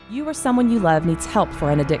You or someone you love needs help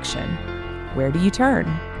for an addiction. Where do you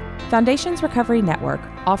turn? Foundations Recovery Network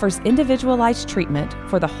offers individualized treatment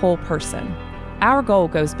for the whole person. Our goal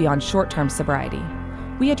goes beyond short-term sobriety.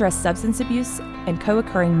 We address substance abuse and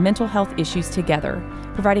co-occurring mental health issues together,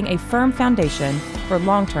 providing a firm foundation for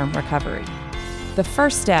long-term recovery. The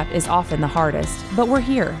first step is often the hardest, but we're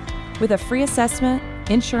here with a free assessment,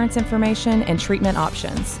 insurance information, and treatment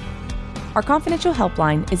options. Our confidential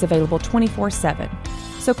helpline is available 24/7,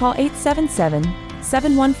 so call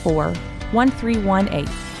 877-714-1318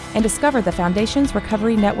 and discover the Foundations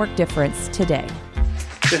Recovery Network difference today.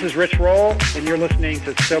 This is Rich Roll, and you're listening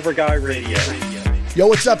to Sober Guy Radio. Yo,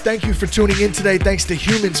 what's up? Thank you for tuning in today. Thanks to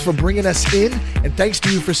Humans for bringing us in, and thanks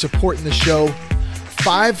to you for supporting the show.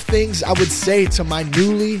 5 things I would say to my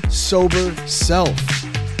newly sober self.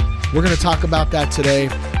 We're going to talk about that today.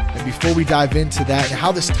 And before we dive into that and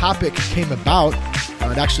how this topic came about,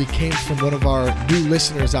 it actually came from one of our new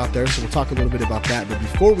listeners out there, so we'll talk a little bit about that. But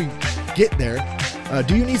before we get there,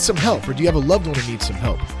 do you need some help, or do you have a loved one who needs some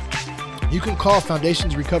help? You can call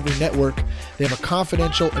Foundations Recovery Network. They have a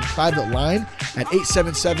confidential and private line at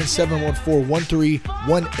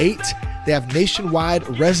 877-714-1318. They have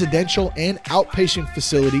nationwide residential and outpatient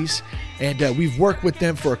facilities, and we've worked with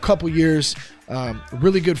them for a couple years.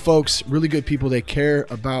 Really good folks, really good people. They care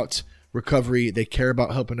about recovery. They care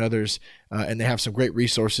about helping others, and they have some great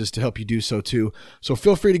resources to help you do so too. So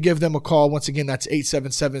feel free to give them a call. Once again, that's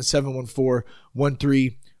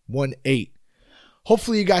 877-714-1318.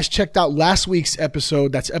 Hopefully you guys checked out last week's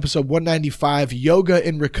episode. That's episode 195, Yoga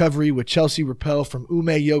in Recovery with Chelsea Rappel from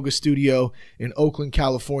Ume Yoga Studio in Oakland,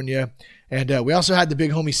 California. And we also had the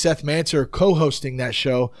big homie Seth Manter co-hosting that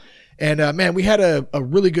show. And man, we had a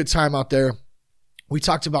really good time out there. We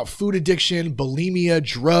talked about food addiction, bulimia,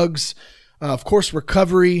 drugs, of course,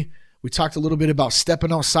 recovery. We talked a little bit about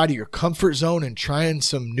stepping outside of your comfort zone and trying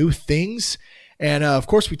some new things. And of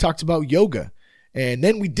course, we talked about yoga. And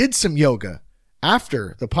then we did some yoga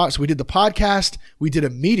after the pod. So we did the podcast. We did a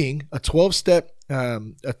meeting, a 12-step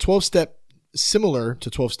similar to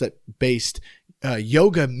 12-step based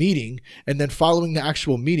yoga meeting. And then following the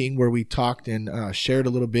actual meeting where we talked and shared a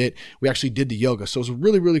little bit, we actually did the yoga. So it was a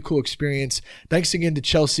really, really cool experience. Thanks again to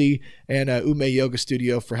Chelsea and Ume Yoga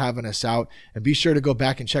Studio for having us out. And be sure to go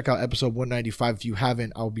back and check out episode 195. If you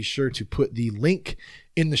haven't, I'll be sure to put the link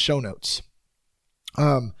in the show notes.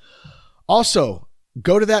 Also,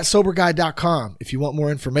 go to thatsoberguy.com if you want more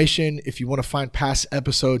information. If you want to find past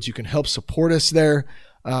episodes, you can help support us there.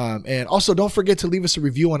 And also don't forget to leave us a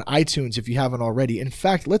review on iTunes if you haven't already. In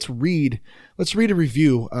fact, let's read a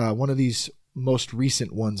review, one of these most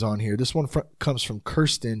recent ones on here. This one comes from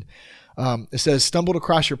Kirsten. It says, stumbled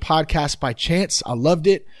across your podcast by chance. I loved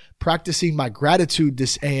it. Practicing my gratitude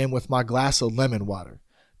this AM with my glass of lemon water.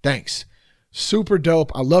 Thanks. Super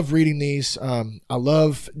dope. I love reading these. I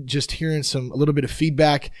love just hearing a little bit of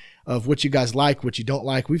feedback of what you guys like, what you don't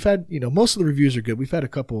like. We've had, most of the reviews are good. We've had a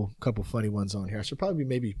couple funny ones on here. I should probably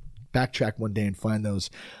maybe backtrack one day and find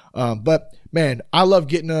those. But man, I love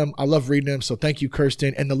getting them. I love reading them. So thank you,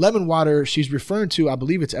 Kirsten. And the lemon water she's referring to, I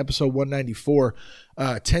believe it's episode 194,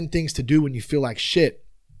 10 things to do when you feel like shit.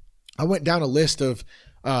 I went down a list of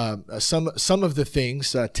some of the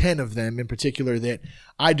things, 10 of them in particular, that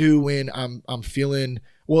I do when I'm feeling,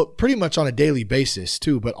 well, pretty much on a daily basis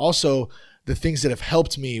too, but also the things that have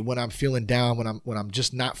helped me when I'm feeling down, when I'm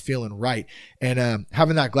just not feeling right. And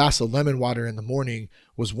having that glass of lemon water in the morning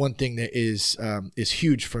was one thing that is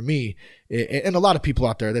huge for me, and a lot of people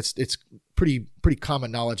out there. It's pretty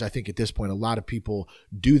common knowledge, I think, at this point. A lot of people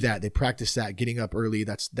do that. They practice that, getting up early.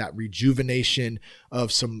 That's that rejuvenation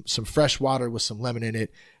of some fresh water with some lemon in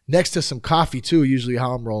it, next to some coffee too, usually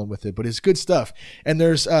how I'm rolling with it. But it's good stuff. And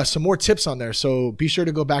there's some more tips on there, so be sure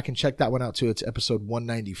to go back and check that one out too. It's episode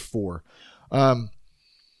 194.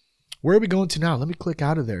 Where are we going to now? Let me click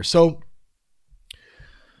out of there. So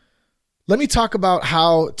let me talk about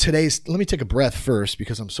how let me take a breath first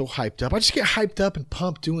because I'm so hyped up. I just get hyped up and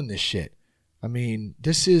pumped doing this shit. I mean,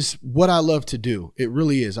 this is what I love to do. It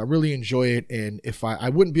really is. I really enjoy it. And if I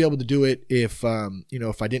wouldn't be able to do it if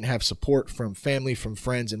I didn't have support from family, from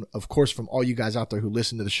friends, and of course, from all you guys out there who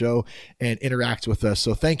listen to the show and interact with us.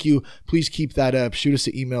 So thank you. Please keep that up. Shoot us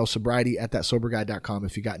an email, sobriety@thatsoberguy.com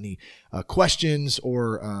if you got any questions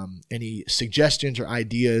or any suggestions or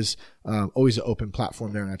ideas. Always an open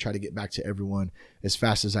platform there, and I try to get back to everyone as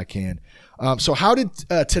fast as I can. So how did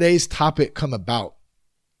today's topic come about?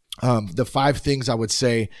 The 5 things I would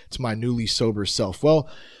say to my newly sober self. Well,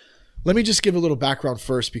 let me just give a little background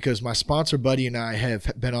first, because my sponsor buddy and I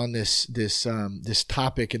have been on this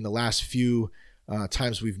topic in the last few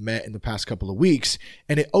times we've met in the past couple of weeks,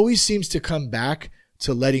 and it always seems to come back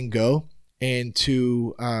letting go and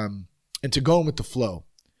to going with the flow.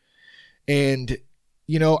 And,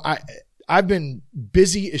 you know, I've been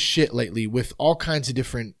busy as shit lately with all kinds of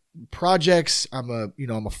different projects. I'm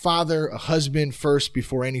a father, a husband first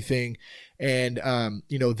before anything. And,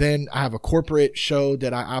 then I have a corporate show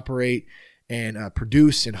that I operate and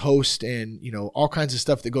produce and host, and, all kinds of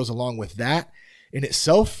stuff that goes along with that in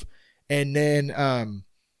itself. And then,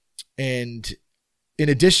 and in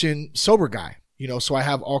addition, Sober Guy, so I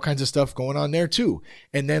have all kinds of stuff going on there too.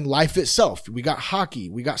 And then life itself, we got hockey,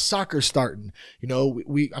 we got soccer starting,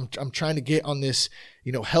 I'm trying to get on this,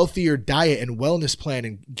 healthier diet and wellness plan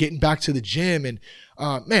and getting back to the gym. And,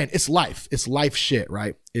 man, it's life shit,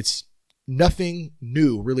 right? It's nothing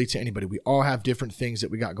new really to anybody. We all have different things that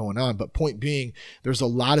we got going on, but point being, there's a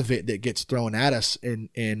lot of it that gets thrown at us in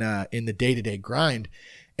the day-to-day grind.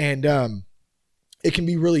 And, it can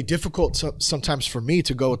be really difficult sometimes for me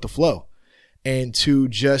to go with the flow and to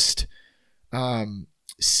just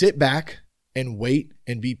sit back and wait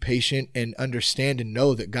and be patient and understand and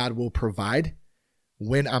know that God will provide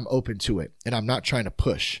when I'm open to it and I'm not trying to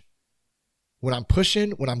push. When I'm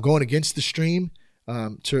pushing, when I'm going against the stream,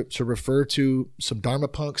 to refer to some Dharma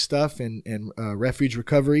Punk stuff and refuge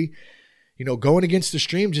recovery, going against the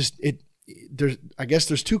stream,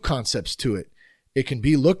 there's two concepts to it. It can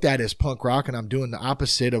be looked at as punk rock, and I'm doing the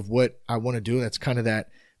opposite of what I want to do. That's kind of that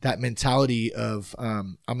mentality of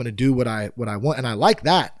I'm going to do what I want, and I like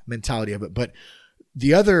that mentality of it. But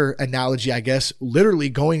the other analogy, I guess, literally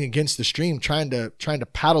going against the stream, trying to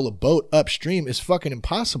paddle a boat upstream is fucking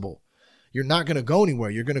impossible. You're not going to go anywhere.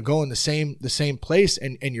 You're going to go in the same place,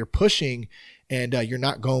 and you're pushing, and you're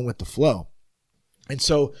not going with the flow. And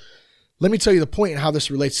so, let me tell you the point and how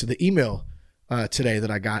this relates to the email today that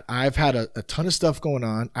I got. I've had a ton of stuff going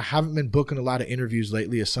on. I haven't been booking a lot of interviews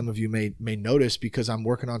lately, as some of you may notice, because I'm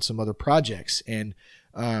working on some other projects. And,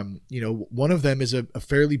 one of them is a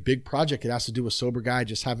fairly big project. It has to do with Sober Guy. I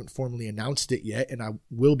just haven't formally announced it yet, and I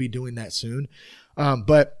will be doing that soon.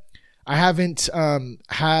 But I haven't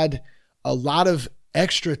had a lot of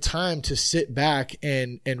extra time to sit back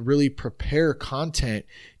and really prepare content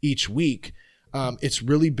each week. It's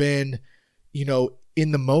really been,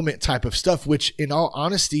 in the moment type of stuff, which in all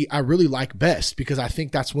honesty, I really like best, because I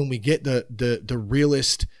think that's when we get the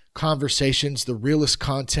realest conversations, the realest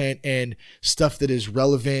content, and stuff that is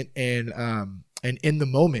relevant and in the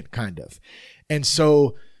moment kind of. And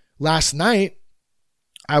so last night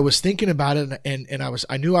I was thinking about it, and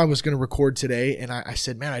I knew I was going to record today, and I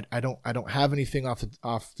said, man, I don't have anything off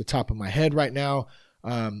the top of my head right now.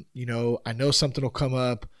 I know something will come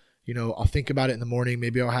up. I'll think about it in the morning.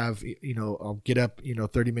 Maybe I'll have, I'll get up,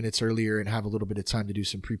 30 minutes earlier and have a little bit of time to do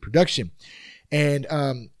some pre-production. And,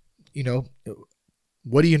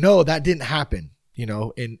 what do you know? That didn't happen,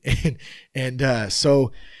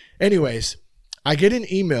 so anyways, I get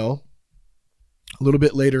an email a little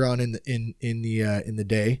bit later on in the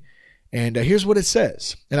day. And here's what it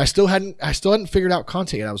says. And I still hadn't figured out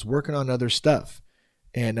content yet. I was working on other stuff.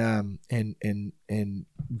 And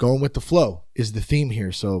going with the flow is the theme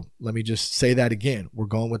here. So let me just say that again. We're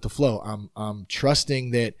going with the flow. I'm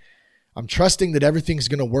trusting that everything's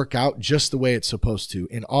going to work out just the way it's supposed to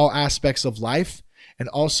in all aspects of life, and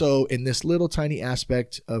also in this little tiny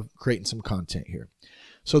aspect of creating some content here.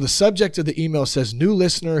 So the subject of the email says, new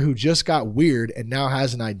listener who just got weird and now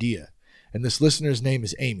has an idea. And this listener's name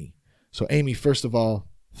is Amy. So Amy, first of all,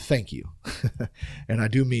 thank you. And I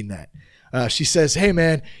do mean that. She says, hey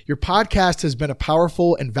man, your podcast has been a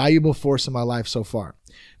powerful and valuable force in my life so far.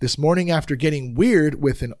 This morning, after getting weird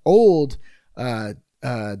with an old,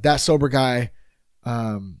 That Sober Guy,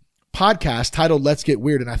 podcast titled Let's Get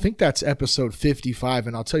Weird. And I think that's episode 55.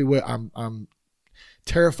 And I'll tell you what, I'm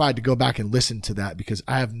terrified to go back and listen to that, because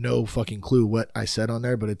I have no fucking clue what I said on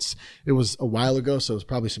there, but it was a while ago. So it was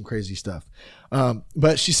probably some crazy stuff.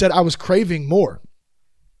 But she said, I was craving more.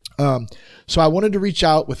 So I wanted to reach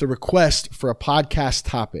out with a request for a podcast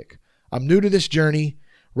topic. I'm new to this journey.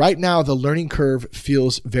 Right now, the learning curve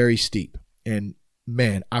feels very steep. And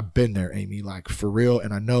man, I've been there, Amy, like for real.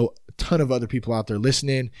 And I know a ton of other people out there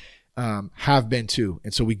listening have been too.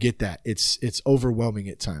 And so we get that. It's overwhelming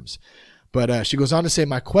at times. But she goes on to say,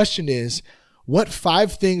 my question is, what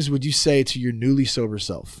 5 things would you say to your newly sober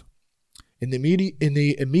self? In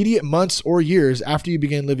the immediate months or years after you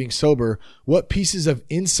began living sober, what pieces of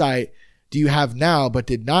insight do you have now but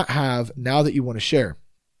did not have now that you want to share?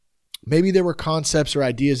 Maybe there were concepts or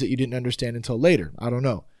ideas that you didn't understand until later. I don't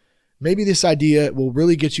know. Maybe this idea will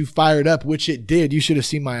really get you fired up, which it did. You should have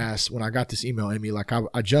seen my ass when I got this email, Amy. Like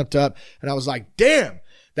I jumped up and I was like, damn,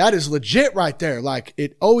 that is legit right there. Like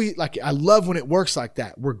it always, like I love when it works like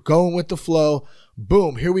that. We're going with the flow.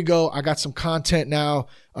 boom, here we go. I got some content now.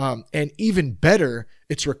 And even better,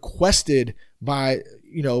 it's requested by,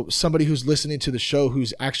 somebody who's listening to the show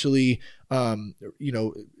who's actually,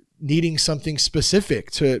 needing something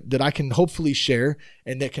specific that I can hopefully share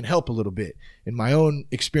and that can help a little bit in my own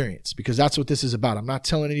experience, because that's what this is about. I'm not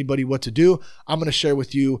telling anybody what to do. I'm going to share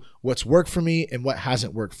with you what's worked for me and what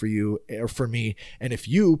hasn't worked for you or for me. And if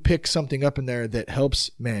you pick something up in there that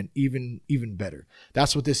helps, man, even better.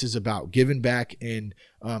 That's what this is about, giving back and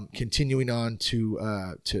continuing on to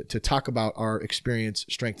talk about our experience,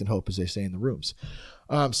 strength, and hope, as they say in the rooms.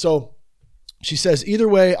 So she says, either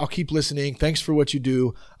way, I'll keep listening. Thanks for what you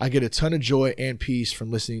do. I get a ton of joy and peace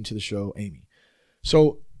from listening to the show, Amy.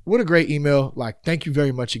 So what a great email. Thank you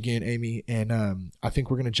very much again, Amy. And I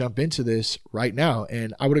think we're going to jump into this right now.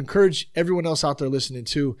 And I would encourage everyone else out there listening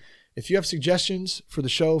too, if you have suggestions for the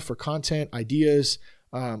show, for content, ideas,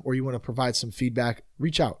 or you want to provide some feedback,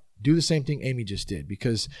 reach out. Do the same thing Amy just did,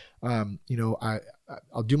 because, I'll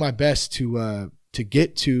do my best to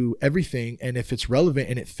get to everything. And if it's relevant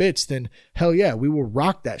and it fits, then hell yeah, we will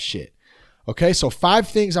rock that shit. Okay. So 5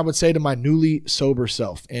 things I would say to my newly sober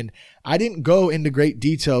self. And I didn't go into great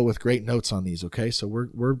detail with great notes on these. Okay. So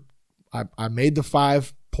I made the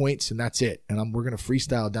 5 points and that's it. And we're going to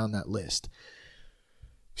freestyle down that list.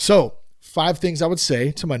 So 5 things I would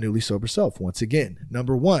say to my newly sober self. Once again,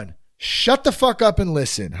 number 1, shut the fuck up and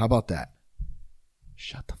listen. How about that?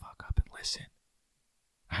 Shut the fuck up and listen.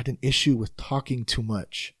 I had an issue with talking too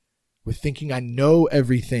much, with thinking I know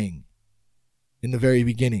everything in the very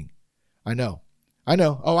beginning. I know.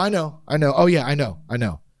 Oh, I know. Oh yeah, I know.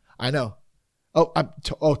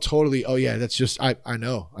 Oh, totally. Oh yeah, that's just, I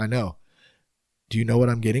know. Do you know what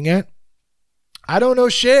I'm getting at? I don't know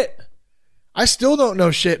shit. I still don't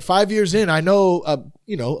know shit. 5 years in, I know, a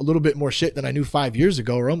little bit more shit than I knew 5 years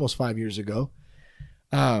ago, or almost 5 years ago.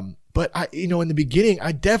 But in the beginning,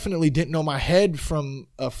 I definitely didn't know my head from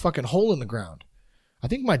a fucking hole in the ground. I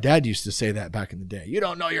think my dad used to say that back in the day. You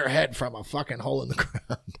don't know your head from a fucking hole in the ground.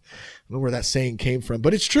 I don't know where that saying came from,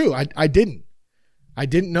 but it's true. I didn't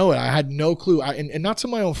know it. I had no clue. And not to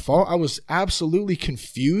my own fault. I was absolutely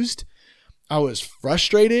confused. I was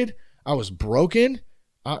frustrated. I was broken.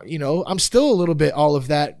 I'm still a little bit all of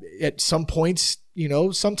that at some points,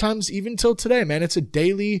 sometimes even till today, man. It's a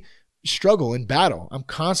daily struggle and battle. I'm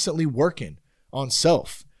constantly working on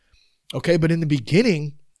self. Okay. But in the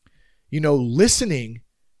beginning, listening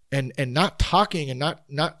and not talking and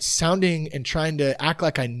not sounding and trying to act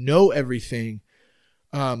like I know everything,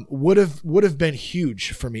 would have been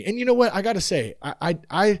huge for me. And you know what? I got to say,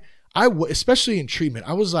 I especially in treatment,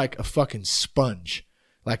 I was like a fucking sponge.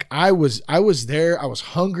 Like I was there. I was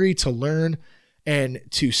hungry to learn and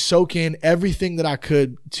to soak in everything that I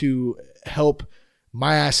could to help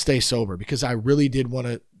my ass stay sober, because I really did want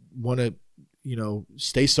to,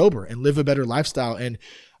 stay sober and live a better lifestyle. And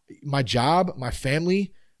my job, my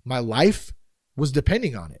family, my life was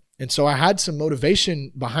depending on it. And so I had some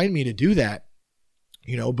motivation behind me to do that,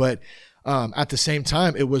 but at the same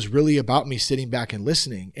time, it was really about me sitting back and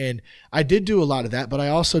listening. And I did do a lot of that, but I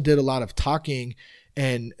also did a lot of talking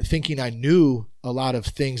and thinking I knew a lot of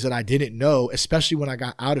things that I didn't know, especially when I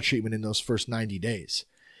got out of treatment in those first 90 days.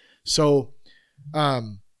 So,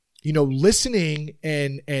 listening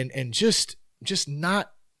and just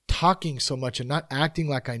not talking so much and not acting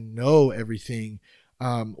like I know everything,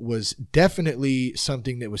 was definitely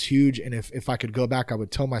something that was huge. And if I could go back, I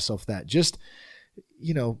would tell myself that just,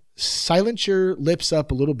 silence your lips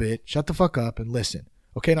up a little bit, shut the fuck up and listen.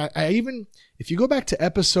 Okay. And I even, if you go back to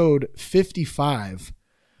episode 55,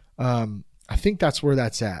 I think that's where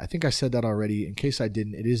that's at. I think I said that already. In case I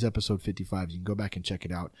didn't, it is episode 55. You can go back and check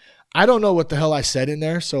it out. I don't know what the hell I said in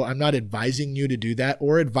there, so I'm not advising you to do that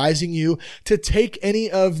or advising you to take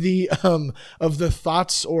any of the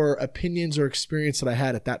thoughts or opinions or experience that I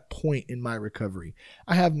had at that point in my recovery.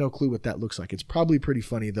 I have no clue what that looks like. It's probably pretty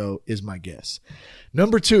funny though, is my guess.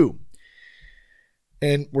 Number 2.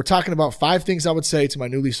 And we're talking about 5 things I would say to my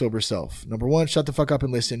newly sober self. Number 1, shut the fuck up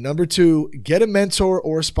and listen. Number 2, get a mentor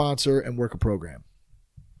or a sponsor and work a program.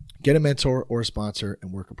 Get a mentor or a sponsor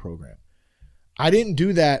and work a program. I didn't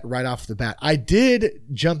do that right off the bat. I did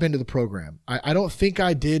jump into the program. I don't think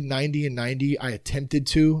I did 90 and 90. I attempted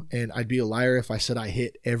to, and I'd be a liar if I said I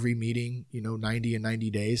hit every meeting, 90 and 90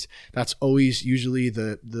 days. That's always usually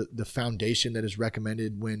the foundation that is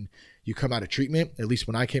recommended when you come out of treatment. At least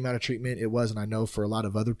when I came out of treatment, it was, and I know for a lot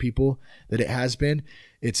of other people that it has been.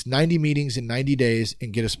 It's 90 meetings in 90 days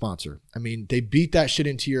and get a sponsor. I mean, they beat that shit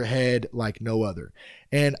into your head like no other.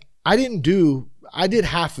 And I did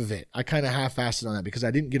half of it. I kind of half-assed it on that because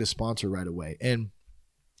I didn't get a sponsor right away. And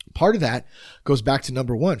Part of that goes back to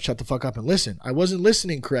number one, shut the fuck up and listen. I wasn't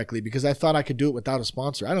listening correctly because I thought I could do it without a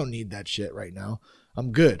sponsor. I don't need that shit right now.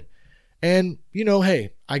 I'm good. And,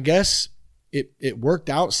 hey, I guess it worked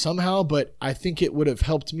out somehow, but I think it would have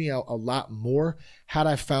helped me out a lot more had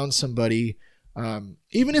I found somebody,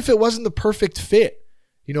 even if it wasn't the perfect fit.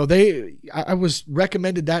 I was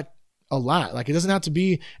recommended that a lot. Like, it doesn't have to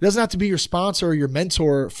be your sponsor or your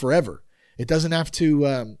mentor forever. It doesn't have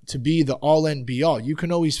to be the all and be all. You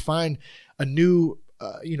can always find a new,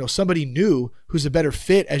 somebody new who's a better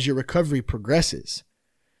fit as your recovery progresses.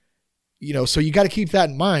 So you got to keep that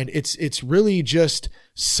in mind. It's really just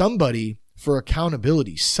somebody for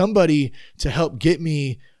accountability, somebody to help get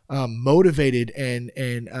me motivated and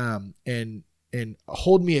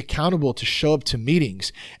hold me accountable to show up to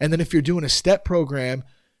meetings. And then if you're doing a step program,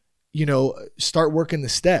 start working the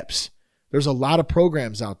steps. There's a lot of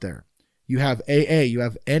programs out there. You have AA, you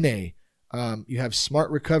have NA, you have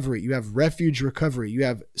Smart Recovery, you have Refuge Recovery, you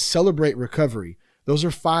have Celebrate Recovery. Those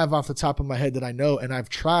are 5 off the top of my head that I know, and I've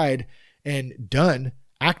tried and done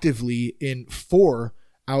actively in 4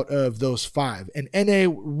 out of those 5. And NA,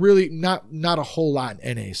 really not a whole lot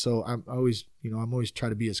in NA. So I'm always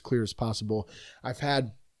trying to be as clear as possible. I've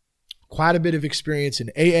had quite a bit of experience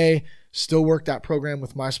in AA, still work that program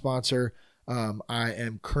with my sponsor. I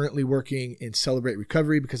am currently working in Celebrate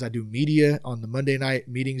Recovery because I do media on the Monday night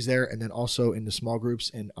meetings there, and then also in the small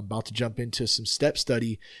groups. And I'm about to jump into some step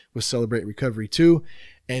study with Celebrate Recovery too.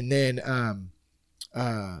 And then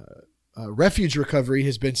Refuge Recovery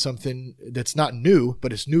has been something that's not new,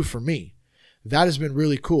 but it's new for me. That has been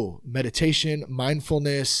really cool. Meditation,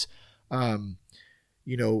 mindfulness,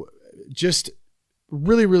 just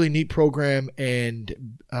really, really neat program.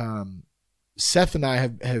 And Seth and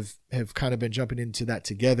I have kind of been jumping into that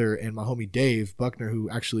together, and my homie Dave Buckner, who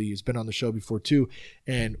actually has been on the show before too,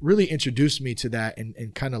 and really introduced me to that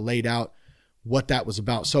and kind of laid out what that was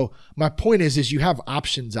about. So my point is you have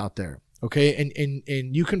options out there, okay?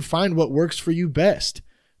 And you can find what works for you best.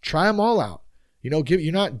 Try them all out.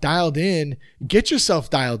 You're not dialed in, get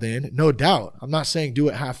yourself dialed in, no doubt. I'm not saying do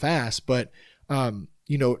it half-assed, but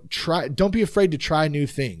don't be afraid to try new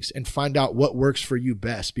things and find out what works for you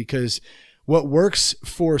best, because what works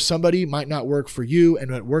for somebody might not work for you,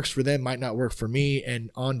 and what works for them might not work for me, and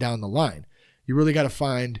on down the line. You really got to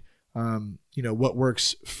find, what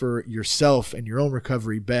works for yourself and your own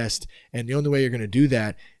recovery best. And the only way you're going to do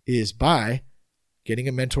that is by getting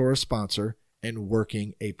a mentor or a sponsor and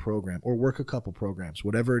working a program, or work a couple programs,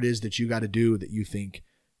 whatever it is that you got to do that you think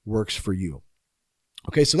works for you.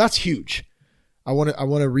 Okay. So that's huge. I want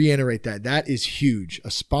to reiterate that. That is huge. A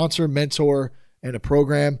sponsor, mentor, and a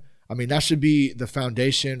program. I mean, that should be the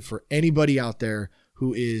foundation for anybody out there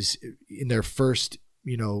who is in their first,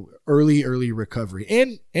 early recovery,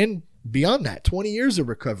 and beyond that, 20 years of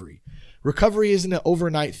recovery. Recovery isn't an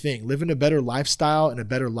overnight thing. Living a better lifestyle and a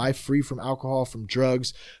better life free from alcohol, from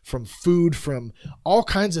drugs, from food, from all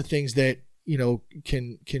kinds of things that,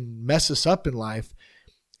 can mess us up in life.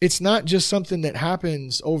 It's not just something that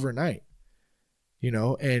happens overnight. It's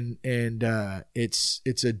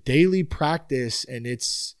a daily practice, and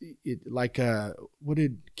what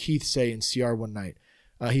did Keith say in CR one night?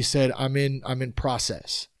 He said, I'm in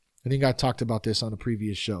process. I think I talked about this on a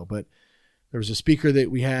previous show, but there was a speaker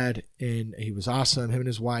that we had, and he was awesome, him and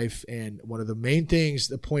his wife. And one of the main things,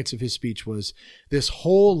 the points of his speech was, this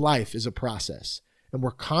whole life is a process, and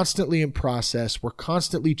we're constantly in process. We're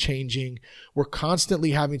constantly changing. We're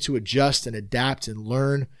constantly having to adjust and adapt and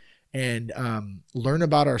learn. And learn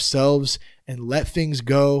about ourselves and let things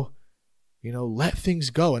go, let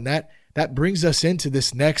things go. And that brings us into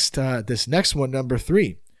this next one, number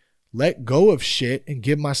 3, let go of shit and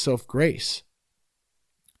give myself grace.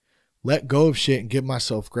 Let go of shit and give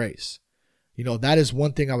myself grace. That is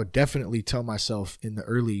one thing I would definitely tell myself in the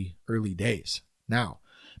early days now,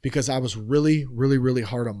 because I was really, really, really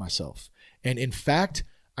hard on myself. And in fact,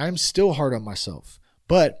 I'm still hard on myself,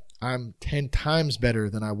 but I'm 10 times better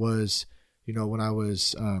than I was, when I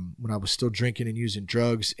was still drinking and using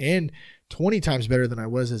drugs, and 20 times better than I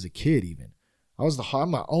was as a kid. Even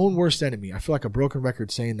I'm my own worst enemy. I feel like a broken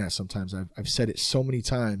record saying that sometimes. I've said it so many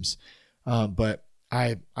times, but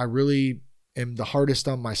I really am the hardest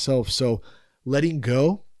on myself. So letting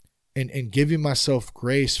go and giving myself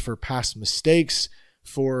grace for past mistakes,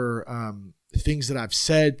 for things that I've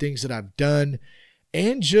said, things that I've done,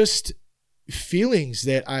 and just feelings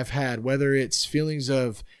that I've had, whether it's feelings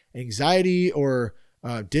of anxiety or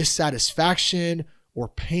dissatisfaction or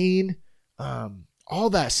pain, all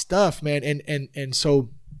that stuff, man. And so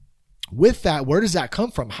with that, where does that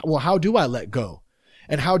come from? Well, how do I let go?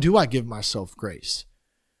 And how do I give myself grace?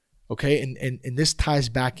 Okay. And this ties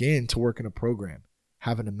back into working a program,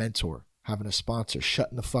 having a mentor, having a sponsor,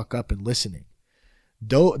 shutting the fuck up and listening.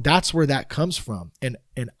 That's where that comes from. And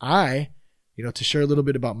I, to share a little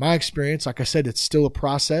bit about my experience, like I said, it's still a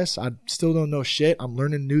process. I still don't know shit. I'm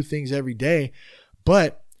learning new things every day,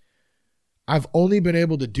 but I've only been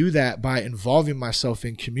able to do that by involving myself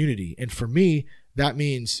in community. And for me, that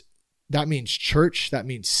means church, that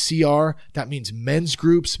means CR, that means men's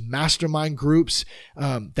groups, mastermind groups,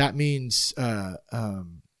 that means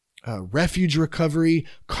refuge recovery,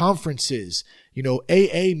 conferences,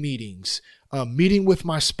 AA meetings, meeting with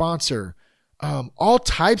my sponsor, all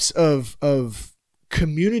types of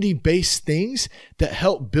community-based things that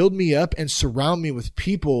help build me up and surround me with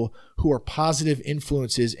people who are positive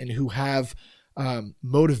influences and who have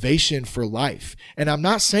motivation for life. And I'm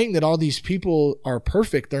not saying that all these people are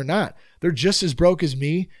perfect. They're not. They're just as broke as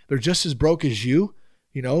me. They're just as broke as you.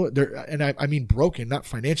 I mean broken, not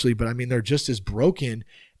financially, but I mean they're just as broken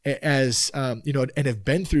as and have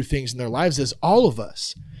been through things in their lives as all of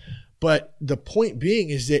us. But the point being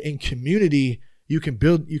is that in community, you can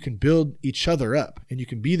build each other up and you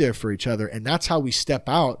can be there for each other. And that's how we step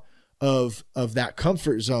out of that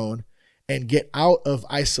comfort zone and get out of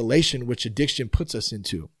isolation, which addiction puts us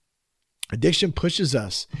into. Addiction pushes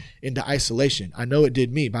us into isolation. I know it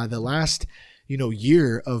did me. By the last,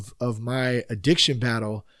 year of my addiction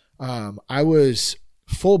battle, I was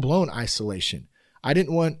full-blown isolation. I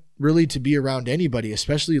didn't want really to be around anybody,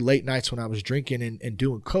 especially late nights when I was drinking and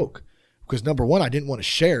doing coke. Because number one, I didn't want to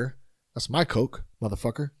share. That's my coke,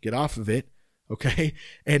 motherfucker. Get off of it. Okay.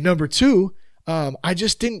 And number two, I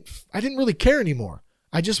didn't really care anymore.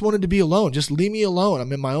 I just wanted to be alone. Just leave me alone.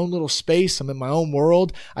 I'm in my own little space. I'm in my own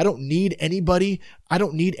world. I don't need anybody. I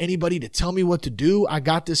don't need anybody to tell me what to do. I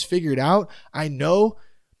got this figured out. I know,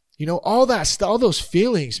 all that stuff, all those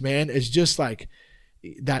feelings, man, is just like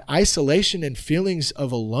that isolation and feelings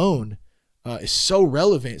of alone is so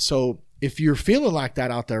relevant. So if you're feeling like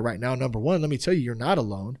that out there right now, number one, let me tell you, you're not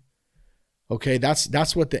alone. Okay.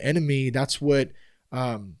 That's what the enemy, that's what,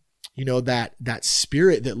 that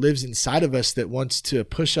spirit that lives inside of us that wants to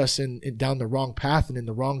push us down the wrong path and in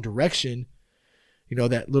the wrong direction.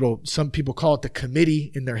 Some people call it the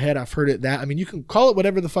committee in their head. I've heard it that. I mean, you can call it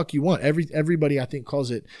whatever the fuck you want. Everybody I think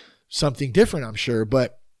calls it something different, I'm sure,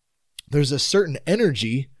 but there's a certain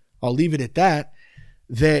energy, I'll leave it at that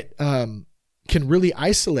can really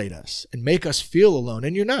isolate us and make us feel alone,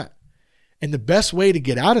 and you're not. And the best way to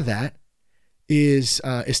get out of that is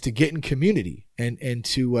to get in community and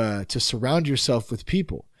to surround yourself with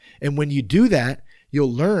people. And when you do that,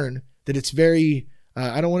 you'll learn that it's very,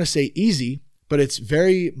 I don't want to say easy, but it's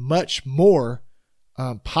very much more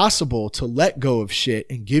possible to let go of shit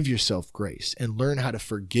and give yourself grace and learn how to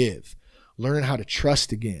forgive, learn how to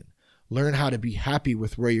trust again, learn how to be happy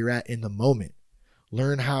with where you're at in the moment.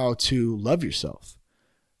 Learn how to love yourself.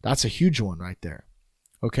 That's a huge one right there.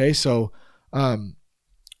 Okay. So,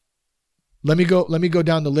 let me go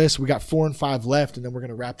down the list. We got 4 and 5 left, and then we're going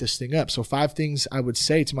to wrap this thing up. So 5 things I would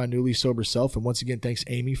say to my newly sober self. And once again, thanks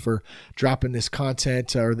Amy for dropping this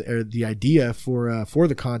content or the idea for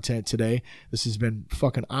the content today. This has been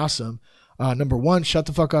fucking awesome. Number 1, shut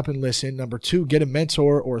the fuck up and listen. Number 2, get a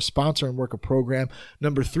mentor or a sponsor and work a program.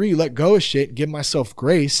 Number 3, let go of shit, give myself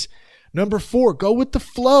grace. Number 4, go with the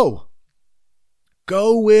flow.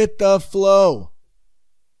 Go with the flow.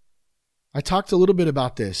 I talked a little bit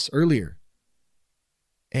about this earlier.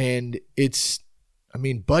 And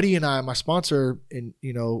Buddy and I, my sponsor, and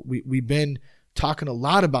we've been talking a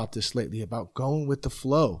lot about this lately, about going with the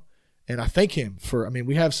flow. And I thank him for,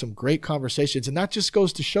 we have some great conversations, and that just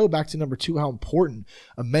goes to show, back to number 2, how important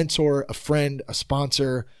a mentor, a friend, a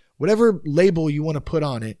sponsor, whatever label you want to put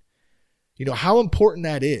on it, how important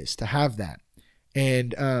that is to have that.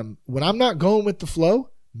 And when I'm not going with the flow,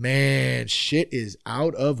 man, shit is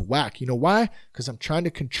out of whack. You know why? Because I'm trying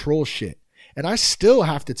to control shit. And I still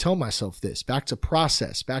have to tell myself this, back to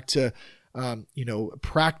process, back to,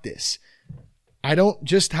 practice. I don't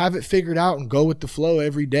just have it figured out and go with the flow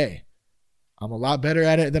every day. I'm a lot better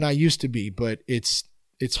at it than I used to be, but it's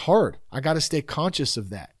hard. I got to stay conscious of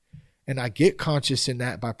that. And I get conscious in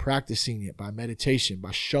that by practicing it, by meditation,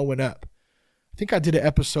 by showing up. I think I did an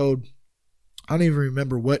episode, I don't even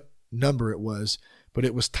remember what number it was, but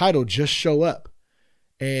it was titled Just Show Up.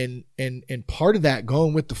 And part of that,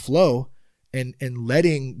 going with the flow and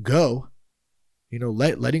letting go,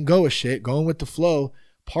 letting go of shit, going with the flow,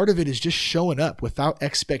 part of it is just showing up without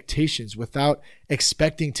expectations, without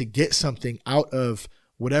expecting to get something out of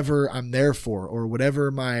whatever I'm there for, or whatever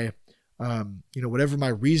my, whatever my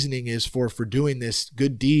reasoning is for doing this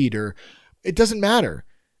good deed, or it doesn't matter.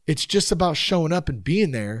 It's just about showing up and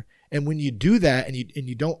being there And when you do that and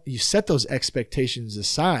you set those expectations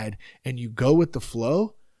aside and you go with the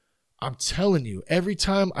flow, I'm telling you, every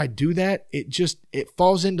time I do that, it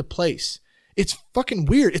falls into place. It's fucking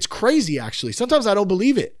weird. It's crazy, actually. Sometimes I don't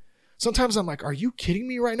believe it. Sometimes I'm like, are you kidding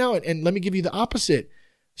me right now? And let me give you the opposite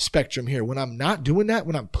spectrum here. When I'm not doing that,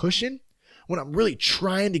 when I'm pushing, when I'm really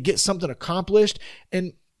trying to get something accomplished,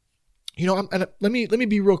 and let me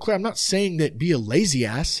be real clear. I'm not saying that be a lazy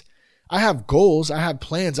ass. I have goals, I have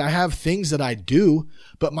plans, I have things that I do,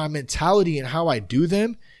 but my mentality and how I do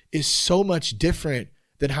them is so much different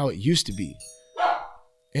than how it used to be.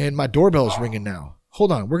 And my doorbell is ringing now.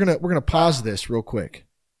 Hold on, we're gonna pause this real quick.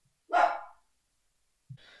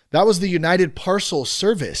 That was the United Parcel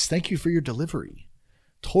Service. Thank you for your delivery.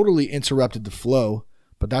 Totally interrupted the flow,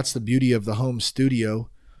 but that's the beauty of the home studio.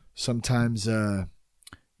 Sometimes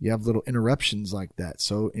you have little interruptions like that.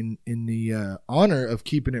 So in the honor of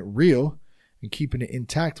keeping it real and keeping it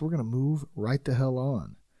intact, we're going to move right the hell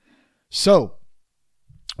on. So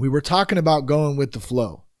we were talking about going with the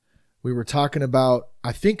flow. We were talking about,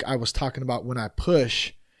 I think I was talking about when I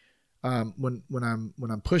push, when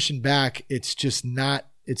I'm pushing back, it's just not,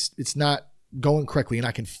 it's not going correctly, and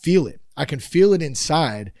I can feel it. I can feel it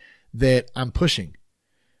inside that I'm pushing.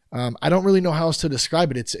 I don't really know how else to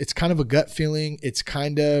describe it. It's kind of a gut feeling. It's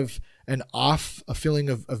kind of a feeling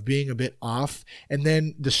of being a bit off. And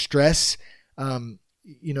then the stress,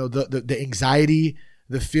 the anxiety,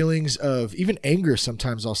 the feelings of even anger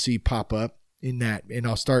sometimes I'll see pop up in that. And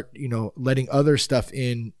I'll start, letting other stuff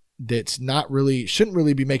in that's shouldn't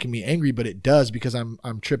really be making me angry, but it does because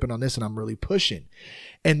I'm tripping on this and I'm really pushing.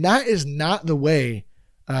 And that is not the way,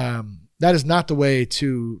 to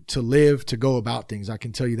live, to go about things. I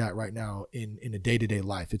can tell you that right now in a day-to-day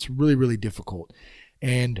life. It's really, really difficult.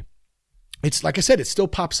 And it's like I said, it still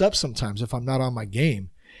pops up sometimes if I'm not on my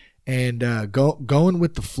game. And going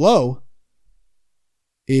with the flow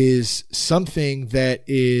is something that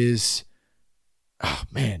is, oh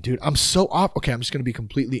man, dude, I'm so off. Okay, I'm just going to be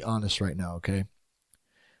completely honest right now, okay?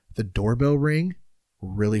 The doorbell ring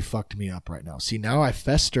really fucked me up right now. See, now I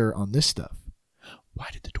fester on this stuff. Why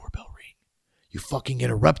did the doorbell ring? You fucking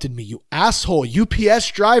interrupted me, you asshole UPS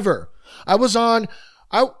driver. I was on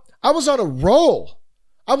a roll.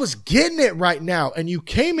 I was getting it right now. And you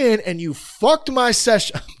came in and you fucked my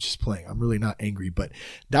session. I'm just playing. I'm really not angry, but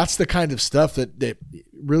that's the kind of stuff that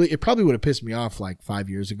really, it probably would have pissed me off like 5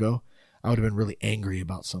 years ago. I would have been really angry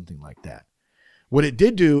about something like that. What it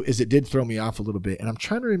did do is it did throw me off a little bit. And I'm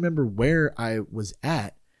trying to remember where I was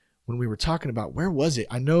at when we were talking about, where was it?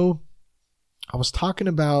 I know I was talking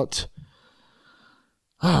about,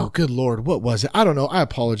 oh, good Lord, what was it? I don't know. I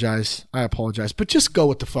apologize. But just go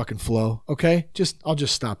with the fucking flow, okay? I'll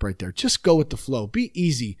just stop right there. Just go with the flow. Be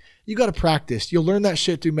easy. You got to practice. You'll learn that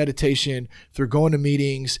shit through meditation, through going to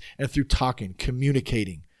meetings, and through talking,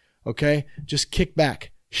 communicating, okay? Just kick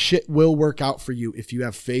back. Shit will work out for you if you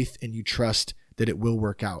have faith and you trust that it will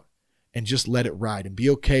work out. And just let it ride and be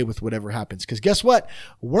okay with whatever happens. Because guess what?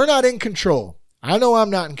 We're not in control. I know I'm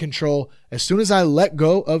not in control. As soon as I let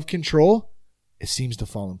go of control, it seems to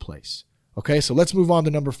fall in place. Okay, so let's move on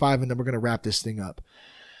to number 5, and then we're going to wrap this thing up.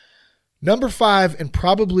 Number 5, and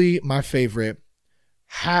probably my favorite,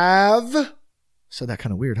 said that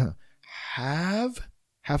kind of weird, huh? Have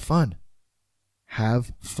fun.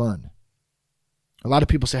 Have fun. A lot of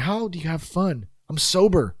people say, how do you have fun? I'm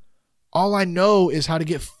sober. All I know is how to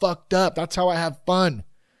get fucked up. That's how I have fun.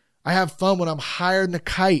 I have fun when I'm higher than a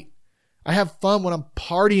kite. I have fun when I'm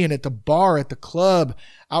partying at the bar, at the club,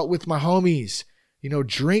 out with my homies,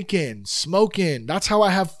 drinking, smoking. That's how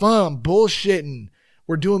I have fun. Bullshitting.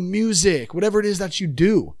 We're doing music, whatever it is that you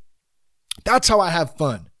do. That's how I have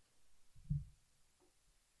fun.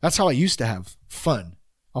 That's how I used to have fun.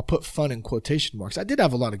 I'll put fun in quotation marks. I did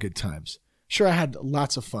have a lot of good times. Sure, I had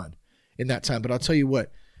lots of fun in that time, but I'll tell you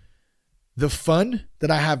what, the fun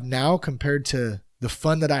that I have now compared to the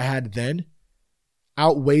fun that I had then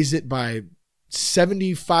outweighs it by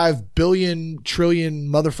 75 billion trillion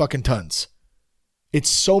motherfucking tons. It's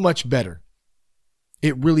so much better.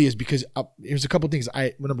 It really is, because here's a couple things.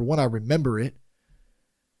 Number one, I remember it.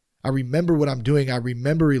 I remember what I'm doing. I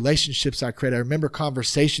remember relationships I created. I remember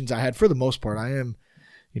conversations I had. For the most part, I am,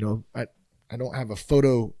 I don't have a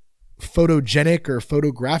photogenic or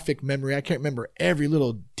photographic memory. I can't remember every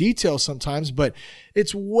little detail sometimes, but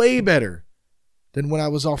it's way better than when I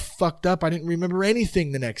was all fucked up. I didn't remember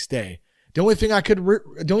anything the next day. The only thing I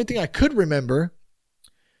could remember,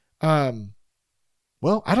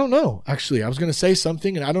 well, I don't know. Actually, I was going to say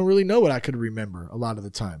something and I don't really know what I could remember a lot of the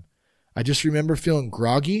time. I just remember feeling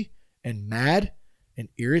groggy and mad and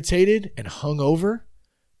irritated and hungover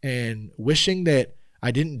and wishing that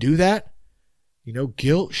I didn't do that.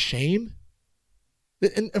 Guilt, shame.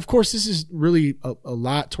 And of course, this is really a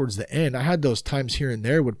lot towards the end. I had those times here and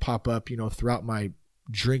there would pop up, throughout my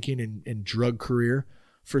drinking and drug career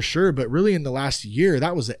for sure. But really in the last year,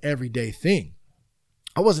 that was an everyday thing.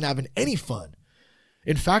 I wasn't having any fun.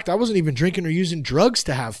 In fact, I wasn't even drinking or using drugs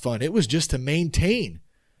to have fun. It was just to maintain,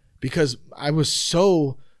 because I was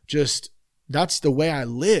so that's the way I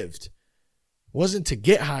lived. It wasn't to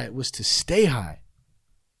get high. It was to stay high.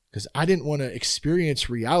 Because I didn't want to experience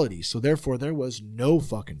reality. So therefore, there was no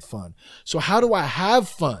fucking fun. So how do I have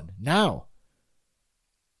fun now?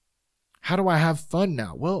 How do I have fun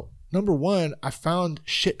now? Well, number one, I found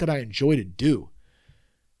shit that I enjoy to do.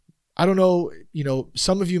 I don't know,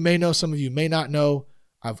 some of you may know, some of you may not know.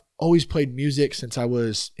 I've always played music since I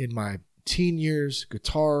was in my teen years.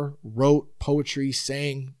 Guitar, wrote poetry,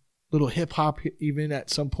 sang little hip hop even at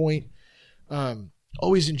some point.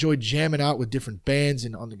 Always enjoyed jamming out with different bands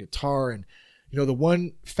and on the guitar. And, the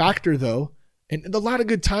one factor though, and a lot of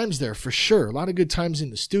good times there for sure. A lot of good times in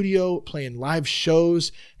the studio, playing live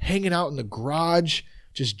shows, hanging out in the garage,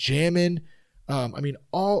 just jamming.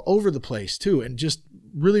 All over the place too. And just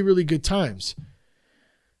really, really good times.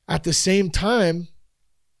 At the same time,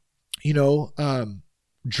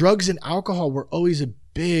 drugs and alcohol were always a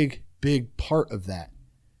big, big part of that.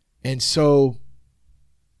 And so,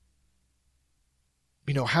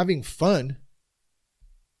 having fun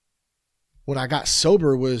when I got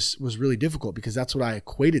sober was really difficult, because that's what I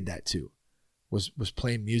equated that to, was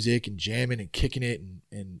playing music and jamming and kicking it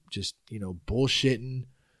and just, bullshitting,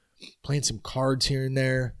 playing some cards here and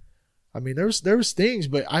there. There was things,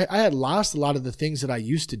 but I had lost a lot of the things that I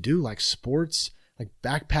used to do, like sports, like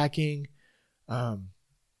backpacking. I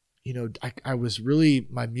was really,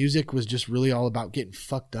 my music was just really all about getting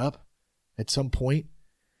fucked up at some point.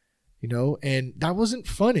 And that wasn't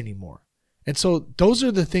fun anymore. And so those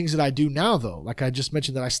are the things that I do now, though. Like I just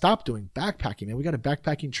mentioned that I stopped doing backpacking. And we got a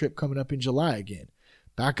backpacking trip coming up in July again,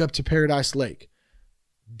 back up to Paradise Lake.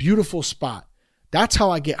 Beautiful spot. That's how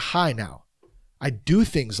I get high now. I do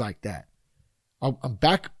things like that. I'm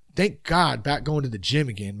back, thank God, back going to the gym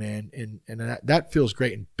again, man. And that feels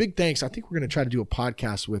great. And big thanks. I think we're going to try to do a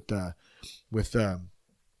podcast with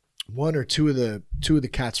one or two of the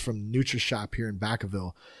cats from NutriShop here in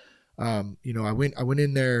Vacaville. I went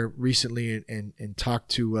in there recently and talked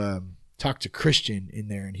to Christian in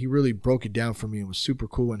there, and he really broke it down for me and was super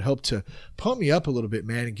cool and helped to pump me up a little bit,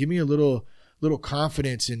 man, and give me a little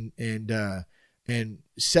confidence and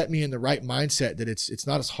set me in the right mindset that it's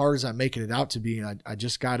not as hard as I'm making it out to be. And I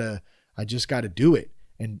just gotta do it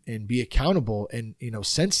and be accountable. And,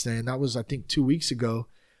 since then, that was, I think 2 weeks ago,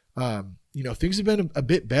 things have been a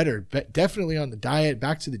bit better, but definitely on the diet,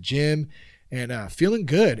 back to the gym, and feeling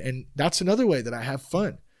good. And that's another way that I have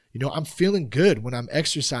fun. I'm feeling good when I'm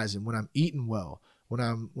exercising, when I'm eating well, when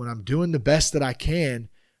I'm doing the best that I can,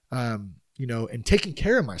 and taking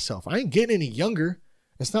care of myself. I ain't getting any younger.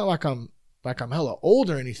 It's not like I'm hella old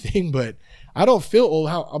or anything, but I don't feel old.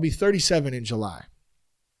 I'll be 37 in July.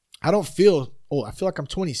 I don't feel old. I feel like I'm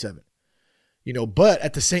 27,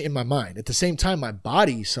 but in my mind, at the same time, my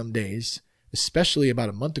body some days, especially about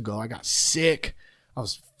a month ago, I got sick. I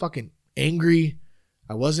was fucking angry.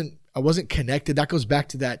 I wasn't connected. That goes back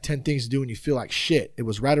to that 10 things to do when you feel like shit. It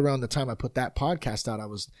was right around the time I put that podcast out. I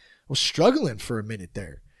was struggling for a minute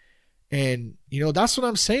there. And that's what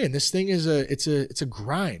I'm saying. This thing is it's a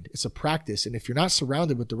grind. It's a practice. And if you're not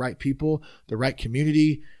surrounded with the right people, the right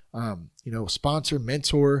community, sponsor,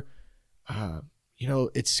 mentor,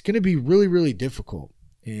 it's going to be really, really difficult.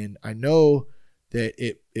 And I know that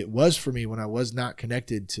it was for me when I was not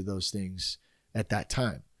connected to those things at that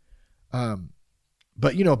time.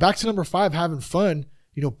 But back to number 5, having fun,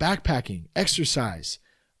 backpacking, exercise.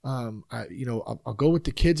 I'll go with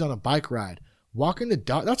the kids on a bike ride, walking the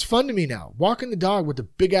dog. That's fun to me now. Walking the dog with a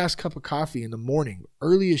big ass cup of coffee in the morning,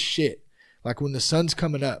 early as shit. Like when the sun's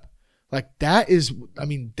coming up, like that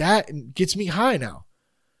gets me high now.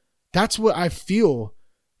 That's what I feel,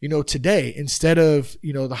 today, instead of,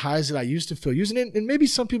 the highs that I used to feel using it. And maybe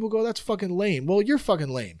some people go, that's fucking lame. Well, you're fucking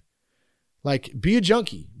lame. Like, be a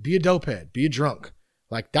junkie, be a dopehead, be a drunk.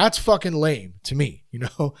 Like, that's fucking lame to me,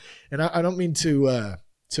 And I don't mean to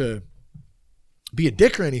be a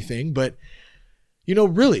dick or anything, but,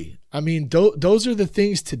 really, those are the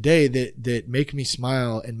things today that make me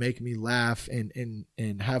smile and make me laugh and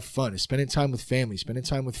have fun. Is spending time with family, spending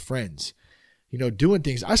time with friends, doing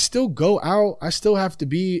things. I still go out. I still have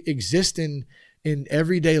to exist in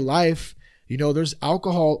everyday life. There's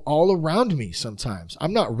alcohol all around me sometimes.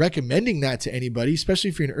 I'm not recommending that to anybody, especially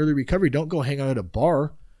if you're in early recovery. Don't go hang out at a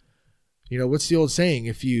bar. You know, what's the old saying?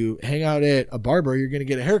 If you hang out at a barber, you're going to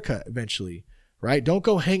get a haircut eventually, right? Don't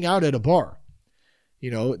go hang out at a bar.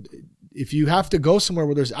 You know, if you have to go somewhere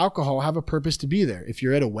where there's alcohol, have a purpose to be there. If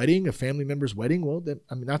you're at a wedding, a family member's wedding, well, then,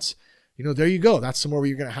 I mean, that's, you know, there you go. That's somewhere where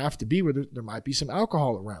you're going to have to be, where there might be some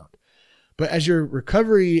alcohol around. But as your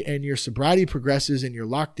recovery and your sobriety progresses and you're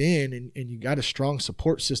locked in and you got a strong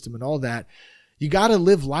support system and all that, you got to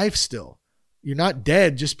live life still. You're not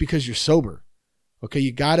dead just because you're sober. Okay.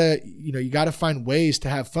 You gotta find ways to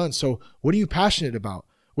have fun. So what are you passionate about?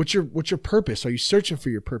 What's your purpose? Are you searching for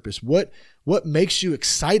your purpose? What makes you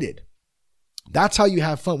excited? That's how you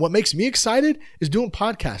have fun. What makes me excited is doing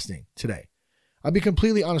podcasting today. I'll be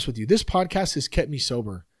completely honest with you. This podcast has kept me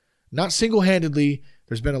sober, not single-handedly.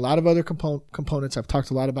 There's been a lot of other components. I've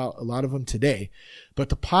talked about a lot of them today, but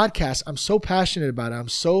the podcast, I'm so passionate about it. I'm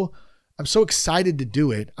so excited to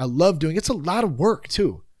do it. I love doing it. It's a lot of work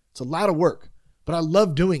too. It's a lot of work, but I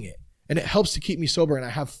love doing it, and it helps to keep me sober, and I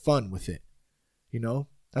have fun with it. You know,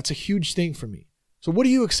 that's a huge thing for me. So what are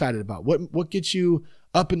you excited about? What gets you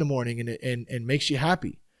up in the morning and makes you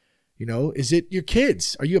happy? You know, is it your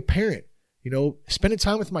kids? Are you a parent? You know, spending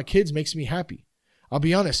time with my kids makes me happy. I'll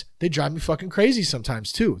be honest, they drive me fucking crazy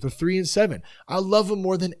sometimes too. They're 3 and 7. I love them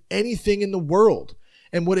more than anything in the world.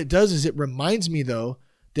 And what it does is it reminds me though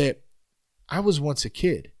that I was once a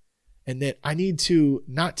kid and that I need to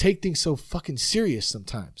not take things so fucking serious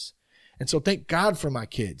sometimes. And so thank God for my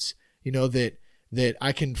kids, you know, that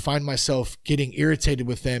I can find myself getting irritated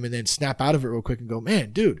with them and then snap out of it real quick and go,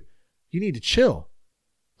 man, dude, you need to chill.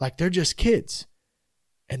 Like, they're just kids.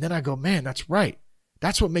 And then I go, man, that's right.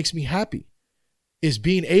 That's what makes me happy, is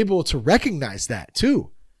being able to recognize that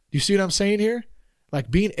too. Do you see what I'm saying here? Like,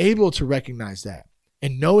 being able to recognize that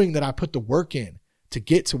and knowing that I put the work in to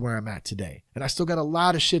get to where I'm at today. And I still got a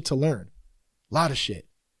lot of shit to learn, a lot of shit.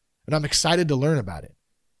 And I'm excited to learn about it.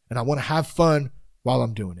 And I want to have fun while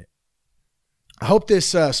I'm doing it. I hope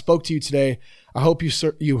this spoke to you today. I hope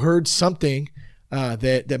you heard something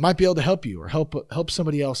that might be able to help you or help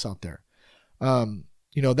somebody else out there.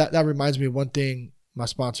 You know, that reminds me of one thing my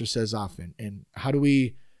sponsor says often. And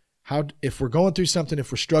if we're going through something,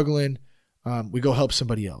 if we're struggling, we go help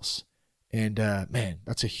somebody else. And man,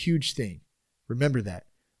 that's a huge thing. Remember that.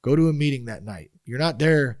 Go to a meeting that night. You're not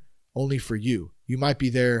there only for you. You might be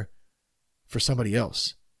there for somebody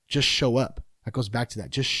else. Just show up. That goes back to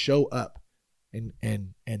that. Just show up. And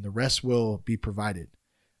the rest will be provided.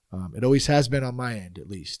 It always has been on my end, at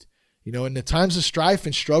least. You know, in the times of strife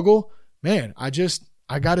and struggle, man, I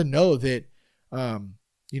got to know that,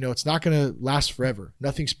 you know, it's not going to last forever.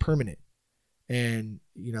 Nothing's permanent. And,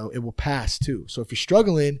 you know, it will pass too. So if you're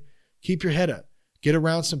struggling, keep your head up. Get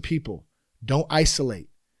around some people. Don't isolate.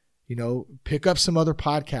 You know, pick up some other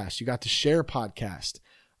podcasts. You got the Share podcast.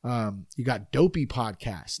 You got Dopey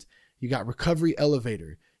podcast. You got Recovery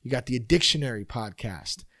Elevator. You got the Addictionary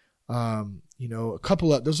podcast. You know,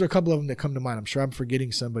 those are a couple of them that come to mind. I'm sure I'm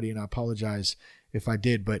forgetting somebody, and I apologize if I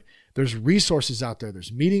did, but there's resources out there.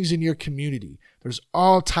 There's meetings in your community. There's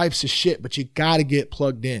all types of shit, but you got to get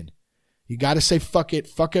plugged in. You got to say, fuck it.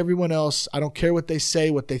 Fuck everyone else. I don't care what they say,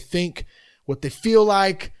 what they think, what they feel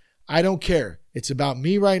like. I don't care. It's about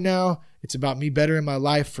me right now. It's about me bettering my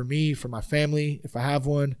life for me, for my family, if I have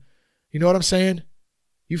one. You know what I'm saying?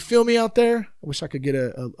 You feel me out there? I wish I could get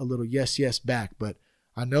a little yes back, but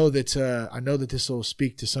I know that this will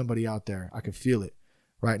speak to somebody out there. I can feel it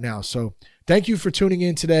right now. So thank you for tuning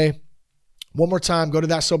in today. One more time, go to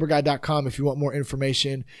thatsoberguy.com if you want more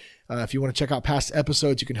information. If you want to check out past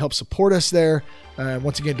episodes, you can help support us there.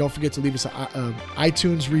 Once again, don't forget to leave us an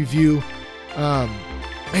iTunes review.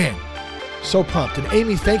 Man, so pumped. And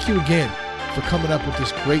Amy, thank you again for coming up with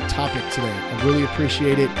this great topic today. I really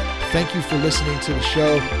appreciate it. Thank you for listening to the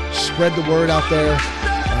show. Spread the word out there.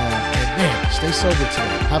 And man, stay sober today.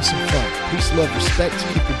 Have some fun. Peace, love, respect.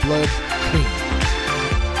 Keep your blood clean.